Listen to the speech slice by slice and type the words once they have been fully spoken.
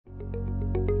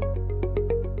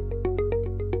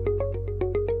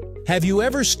Have you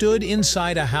ever stood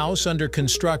inside a house under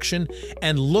construction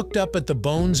and looked up at the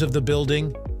bones of the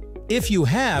building? If you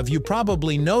have, you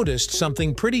probably noticed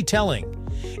something pretty telling.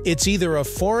 It's either a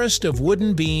forest of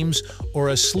wooden beams or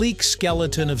a sleek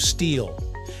skeleton of steel.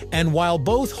 And while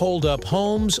both hold up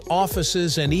homes,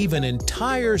 offices, and even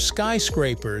entire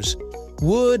skyscrapers,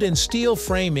 wood and steel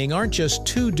framing aren't just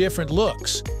two different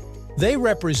looks. They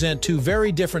represent two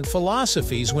very different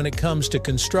philosophies when it comes to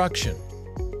construction.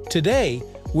 Today,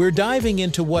 we're diving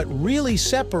into what really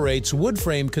separates wood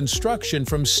frame construction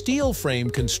from steel frame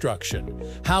construction,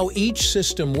 how each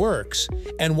system works,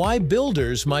 and why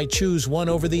builders might choose one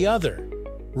over the other.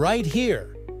 Right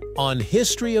here, on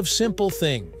History of Simple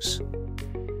Things.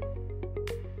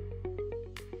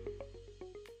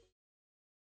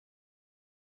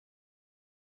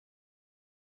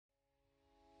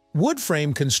 Wood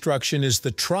frame construction is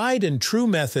the tried and true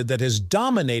method that has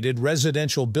dominated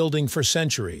residential building for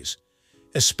centuries,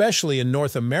 especially in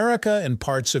North America and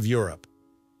parts of Europe.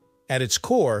 At its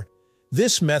core,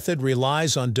 this method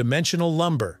relies on dimensional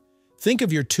lumber. Think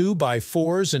of your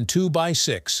 2x4s and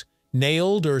 2x6,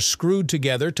 nailed or screwed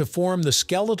together to form the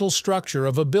skeletal structure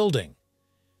of a building.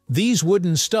 These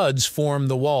wooden studs form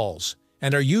the walls,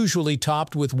 and are usually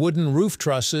topped with wooden roof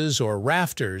trusses or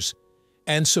rafters,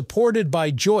 and supported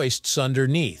by joists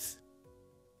underneath.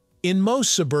 In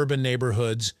most suburban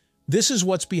neighborhoods, this is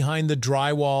what's behind the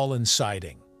drywall and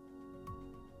siding.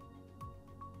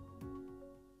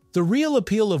 The real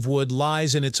appeal of wood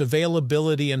lies in its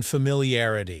availability and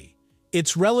familiarity.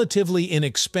 It's relatively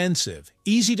inexpensive,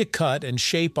 easy to cut and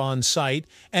shape on site,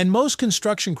 and most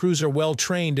construction crews are well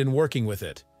trained in working with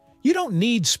it. You don't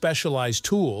need specialized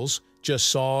tools, just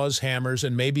saws, hammers,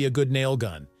 and maybe a good nail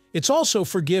gun. It's also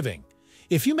forgiving.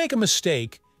 If you make a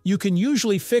mistake, you can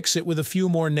usually fix it with a few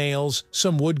more nails,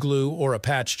 some wood glue, or a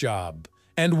patch job.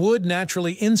 And wood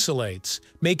naturally insulates,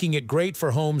 making it great for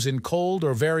homes in cold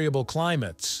or variable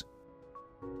climates.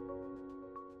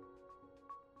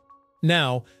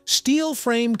 Now, steel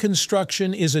frame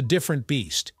construction is a different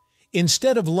beast.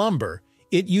 Instead of lumber,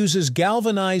 it uses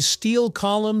galvanized steel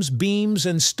columns, beams,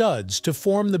 and studs to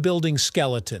form the building's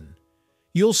skeleton.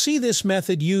 You'll see this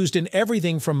method used in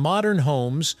everything from modern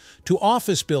homes to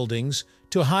office buildings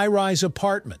to high-rise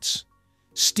apartments.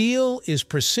 Steel is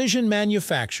precision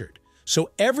manufactured, so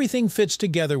everything fits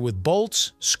together with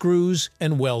bolts, screws,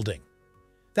 and welding.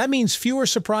 That means fewer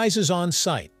surprises on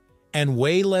site and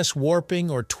way less warping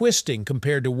or twisting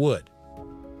compared to wood.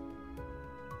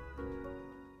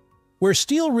 Where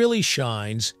steel really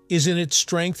shines is in its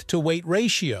strength-to-weight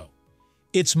ratio.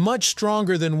 It's much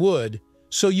stronger than wood,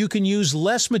 so you can use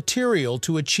less material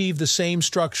to achieve the same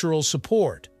structural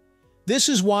support. This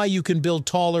is why you can build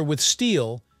taller with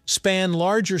steel, span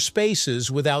larger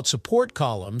spaces without support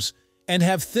columns, and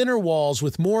have thinner walls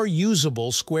with more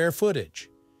usable square footage.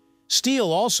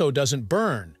 Steel also doesn't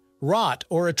burn, rot,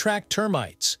 or attract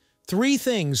termites, three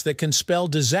things that can spell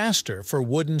disaster for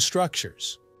wooden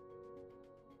structures.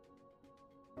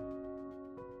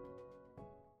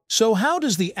 So how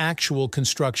does the actual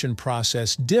construction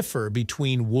process differ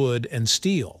between wood and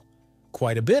steel?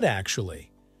 Quite a bit,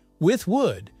 actually. With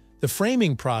wood, the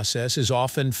framing process is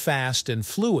often fast and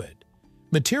fluid.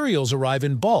 Materials arrive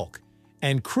in bulk,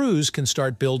 and crews can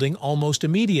start building almost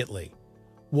immediately.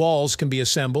 Walls can be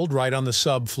assembled right on the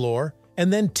subfloor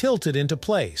and then tilted into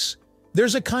place.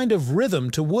 There's a kind of rhythm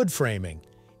to wood framing.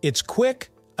 It's quick,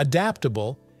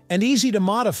 adaptable, and easy to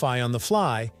modify on the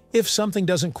fly if something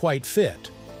doesn't quite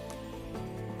fit.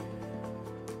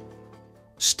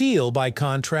 Steel, by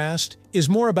contrast, is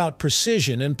more about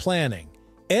precision and planning.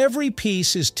 Every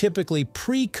piece is typically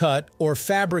pre-cut or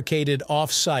fabricated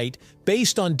off-site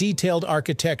based on detailed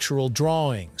architectural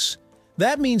drawings.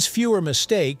 That means fewer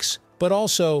mistakes, but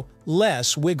also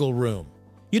less wiggle room.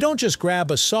 You don't just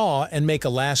grab a saw and make a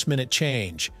last-minute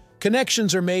change.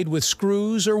 Connections are made with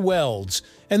screws or welds,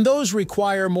 and those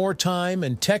require more time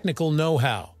and technical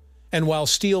know-how. And while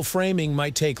steel framing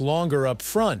might take longer up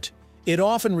front, it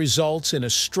often results in a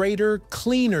straighter,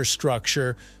 cleaner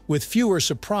structure with fewer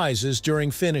surprises during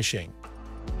finishing.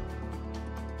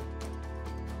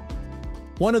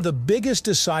 One of the biggest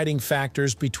deciding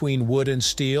factors between wood and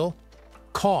steel: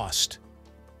 cost.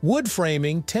 Wood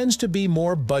framing tends to be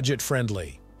more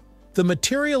budget-friendly. The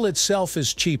material itself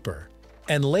is cheaper,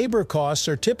 and labor costs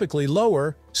are typically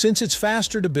lower since it's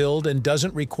faster to build and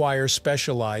doesn't require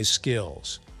specialized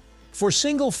skills. For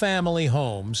single-family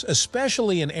homes,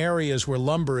 especially in areas where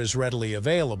lumber is readily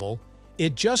available,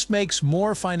 it just makes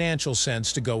more financial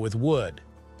sense to go with wood.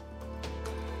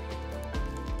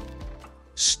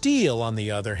 Steel, on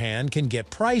the other hand, can get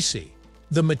pricey.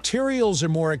 The materials are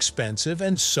more expensive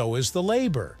and so is the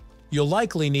labor. You'll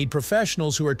likely need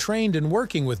professionals who are trained in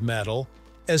working with metal,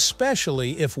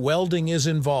 especially if welding is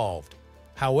involved.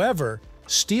 However,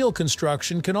 steel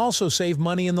construction can also save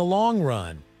money in the long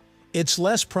run. It's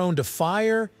less prone to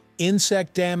fire,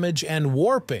 insect damage, and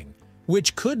warping,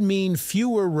 which could mean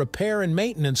fewer repair and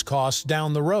maintenance costs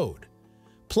down the road.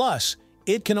 Plus,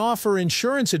 it can offer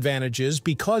insurance advantages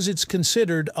because it's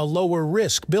considered a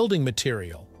lower-risk building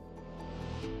material.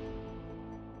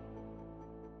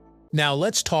 Now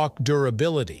let's talk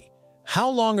durability. How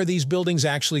long are these buildings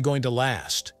actually going to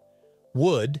last?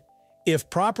 Wood, if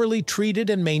properly treated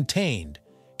and maintained,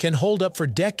 can hold up for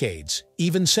decades,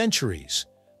 even centuries,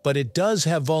 but it does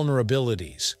have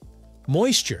vulnerabilities.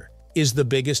 Moisture is the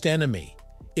biggest enemy.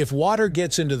 If water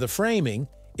gets into the framing,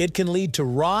 it can lead to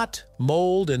rot,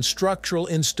 mold, and structural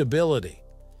instability.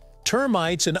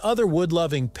 Termites and other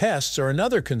wood-loving pests are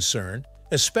another concern,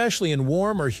 especially in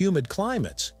warm or humid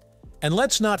climates. And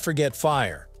let's not forget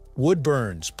fire. Wood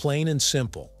burns, plain and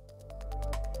simple.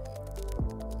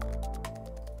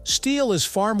 Steel is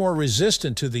far more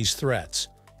resistant to these threats.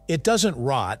 It doesn't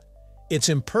rot, it's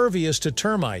impervious to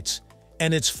termites,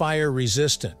 and it's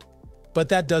fire-resistant. But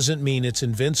that doesn't mean it's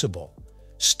invincible.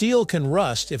 Steel can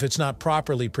rust if it's not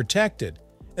properly protected,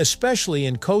 especially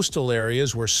in coastal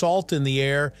areas where salt in the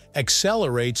air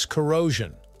accelerates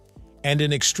corrosion. And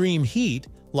in extreme heat,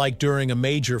 like during a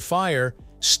major fire,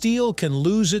 steel can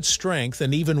lose its strength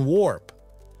and even warp.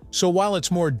 So while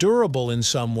it's more durable in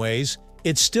some ways,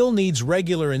 it still needs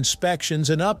regular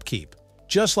inspections and upkeep,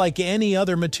 just like any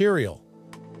other material.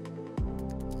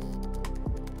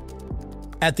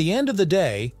 At the end of the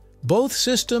day, both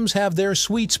systems have their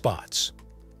sweet spots.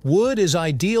 Wood is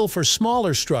ideal for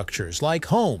smaller structures like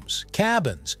homes,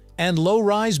 cabins, and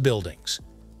low-rise buildings,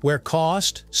 where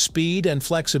cost, speed, and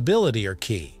flexibility are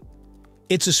key.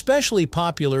 It's especially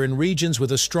popular in regions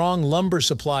with a strong lumber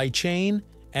supply chain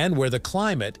and where the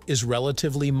climate is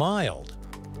relatively mild.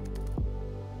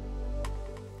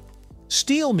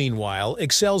 Steel, meanwhile,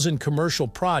 excels in commercial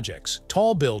projects,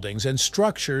 tall buildings, and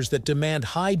structures that demand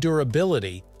high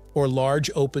durability or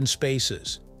large open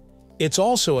spaces. It's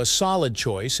also a solid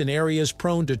choice in areas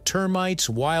prone to termites,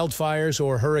 wildfires,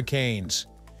 or hurricanes.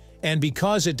 And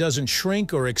because it doesn't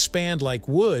shrink or expand like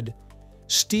wood,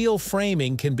 steel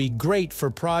framing can be great for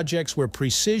projects where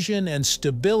precision and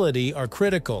stability are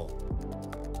critical.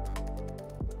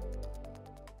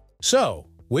 So,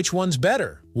 which one's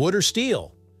better, wood or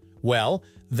steel? Well,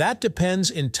 that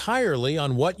depends entirely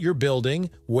on what you're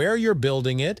building, where you're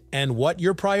building it, and what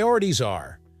your priorities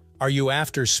are. Are you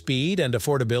after speed and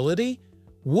affordability?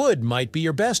 Wood might be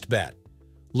your best bet.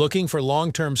 Looking for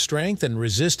long-term strength and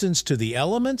resistance to the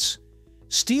elements?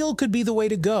 Steel could be the way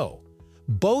to go.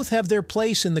 Both have their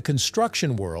place in the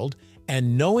construction world,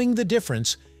 and knowing the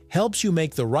difference helps you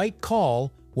make the right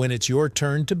call when it's your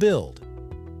turn to build.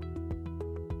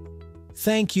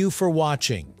 Thank you for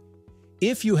watching.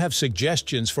 If you have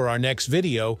suggestions for our next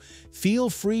video,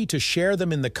 feel free to share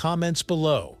them in the comments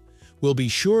below. We'll be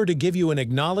sure to give you an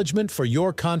acknowledgement for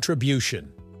your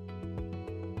contribution.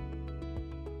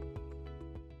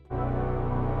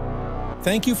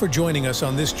 Thank you for joining us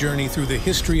on this journey through the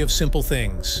history of simple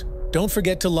things. Don't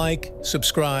forget to like,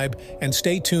 subscribe, and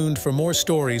stay tuned for more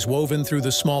stories woven through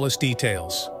the smallest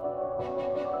details.